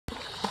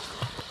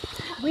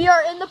We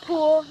are in the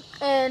pool,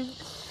 and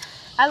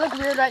I look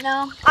weird right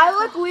now. I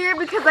look weird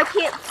because I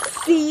can't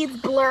see. It's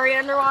blurry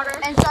underwater.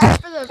 And sorry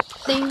for the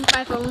thing,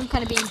 my phone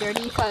kind of being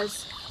dirty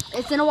because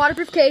it's in a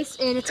waterproof case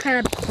and it's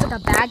kind of like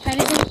a bag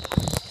kind of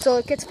thing. So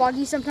it gets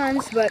foggy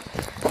sometimes, but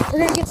we're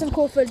going to get some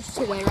cool footage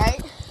today,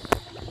 right?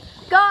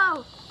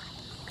 Go!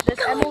 This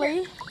is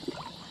Emily.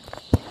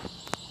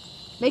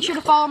 Make sure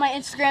to follow my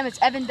Instagram. It's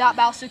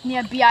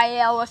evan.balsuknia,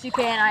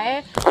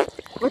 BIALSUKNIA.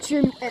 What's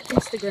your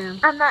Instagram?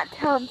 I'm not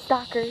telling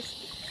stalkers.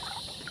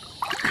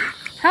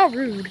 How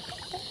rude.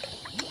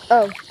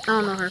 Oh, I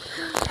don't know her.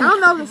 I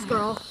don't know this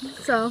girl,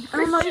 so I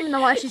don't even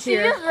know why she's She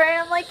here. just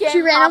randomly came.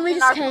 She randomly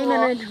just came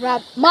in and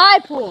robbed my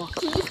pool.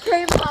 She just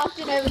came popped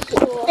in every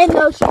pool. And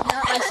no, she's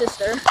not my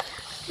sister.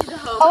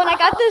 Oh, and I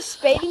got this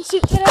bathing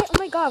suit today. Oh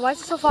my god, why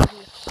is it so foggy?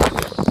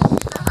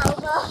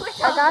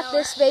 I got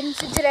this bathing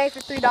suit today for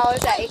 $3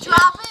 at H&M.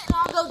 Drop it and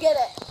I'll go get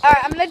it. All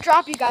right, I'm gonna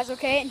drop you guys,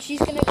 okay? And she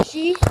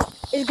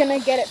is gonna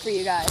get it for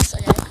you guys.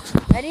 Okay,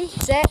 ready,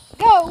 set,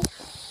 go.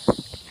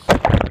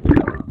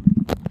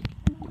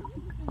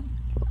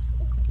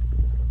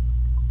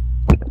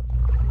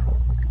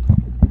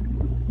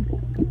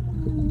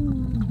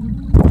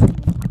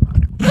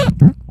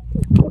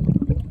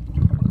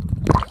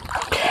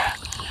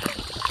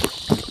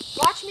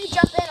 Watch me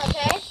jump in,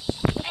 okay?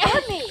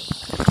 Record me.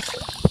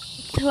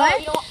 What?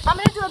 You know, I'm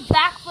gonna do a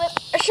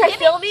backflip. Should I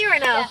film you or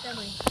no? Yeah, film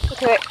me.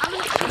 Okay. I'm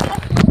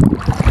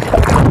gonna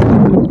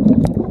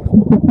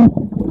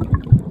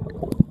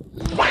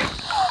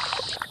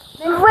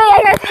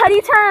Wait, how do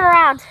you turn it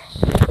around?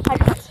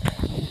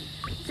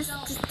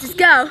 Just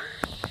go.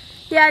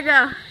 Yeah,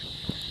 go.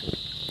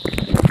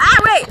 Ah,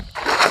 wait.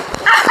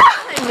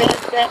 I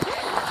missed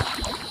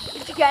it.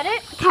 Did you get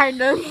it?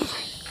 Kind of.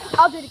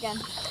 I'll do it again.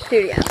 Do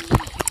it again.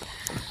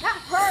 That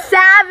hurt.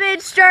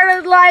 Savage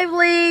started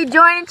lively.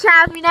 Join and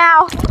chat with me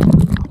now.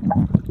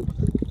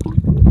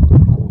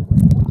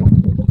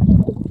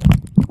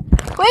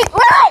 Wait.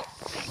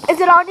 Is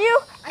it on you?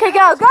 Okay,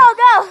 go.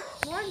 Okay.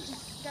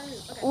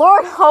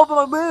 Lord, hope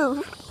I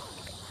move.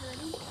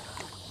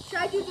 Should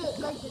I do the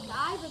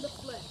dive or the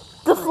flip?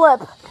 The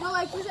flip. No,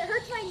 like, because it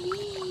hurts my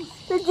knees.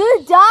 Do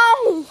the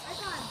dive.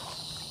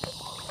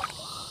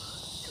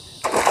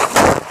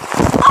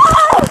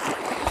 Oh!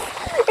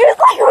 It was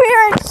like we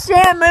were in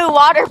Shamu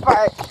water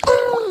park.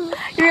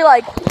 You're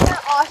like,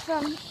 You're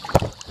awesome.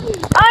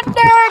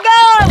 under go.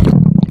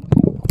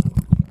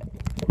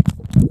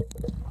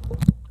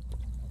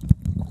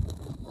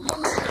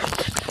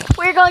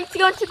 We're going to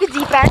go into the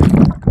deep end.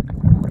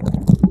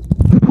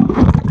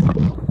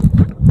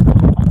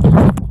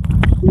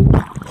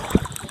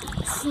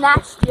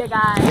 Snatched you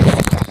guys.